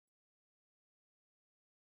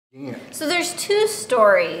Yeah. So there's two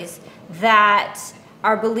stories that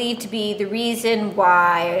are believed to be the reason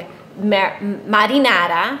why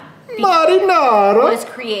Marinara was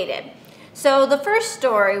created. So the first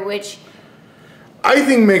story, which I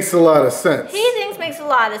think makes a lot of sense. he thinks makes a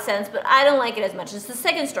lot of sense, but I don't like it as much. It's the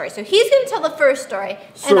second story. So he's going to tell the first story,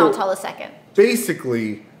 and I'll tell the second.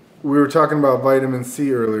 Basically, we were talking about vitamin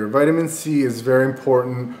C earlier. Vitamin C is very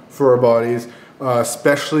important for our bodies,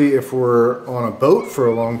 especially if we're on a boat for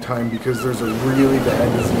a long time, because there's a really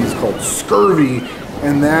bad disease called scurvy,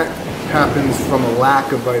 and that happens from a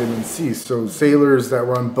lack of vitamin C. So sailors that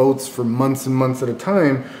were on boats for months and months at a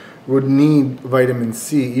time would need vitamin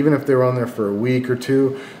C, even if they were on there for a week or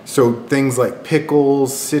two. So things like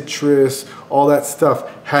pickles, citrus, all that stuff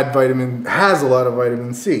has a lot of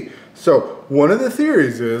vitamin C. So one of the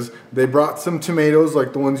theories is they brought some tomatoes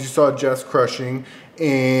like the ones you saw Jess crushing,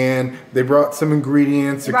 and they brought some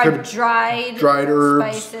ingredients. Dried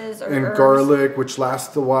herbs, spices and garlic, which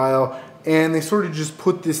lasts a while. And they sort of just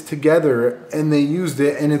put this together and they used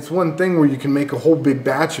it. And it's one thing where you can make a whole big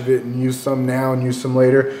batch of it and use some now and use some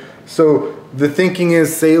later. So the thinking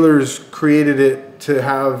is sailors created it to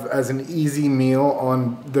have as an easy meal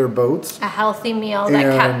on their boats. A healthy meal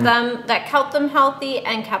that kept them healthy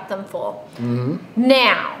and kept them full. Mm-hmm.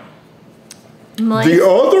 Now, the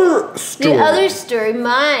other story,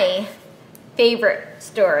 my favorite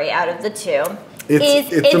story out of the two.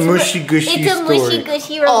 It's a mushy gushy story. It's a mushy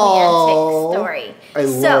gushy romantic story. I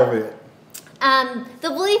love it. The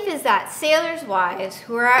belief is that sailors' wives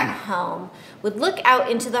who are at home would look out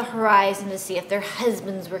into the horizon to see if their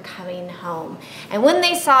husbands were coming home. And when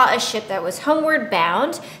they saw a ship that was homeward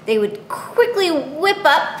bound, they would quickly whip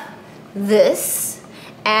up this.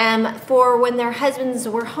 And for when their husbands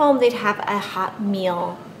were home, they'd have a hot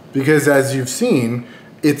meal. Because as you've seen,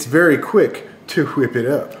 it's very quick to whip it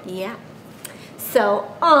up. Yeah. So,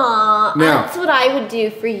 that's what I would do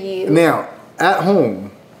for you. Now, at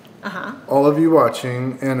home, all of you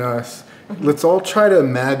watching and us, let's all try to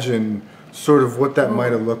imagine sort of what that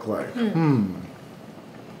might have looked like.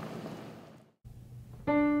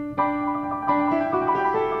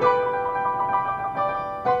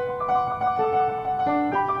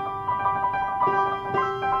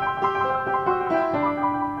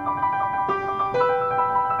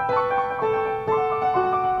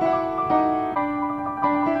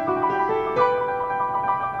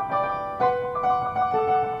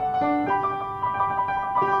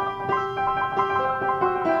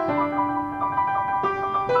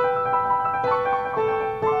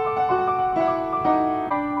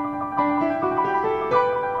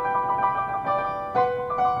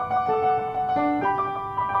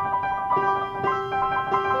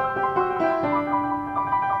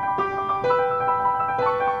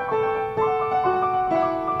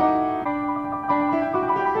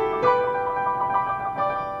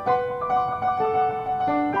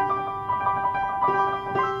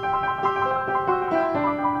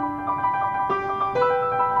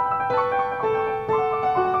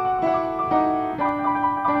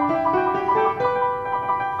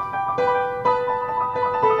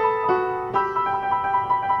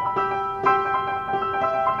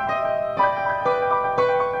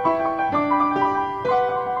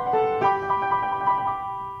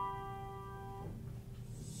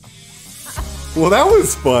 Well, that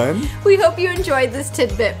was fun. We hope you enjoyed this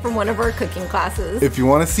tidbit from one of our cooking classes. If you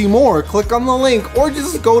want to see more, click on the link or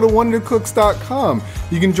just go to wondercooks.com.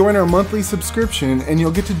 You can join our monthly subscription and you'll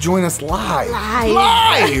get to join us live.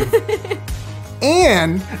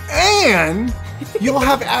 And you'll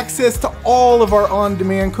have access to all of our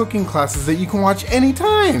on-demand cooking classes that you can watch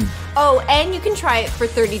anytime. Oh, and you can try it for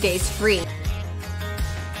 30 days free.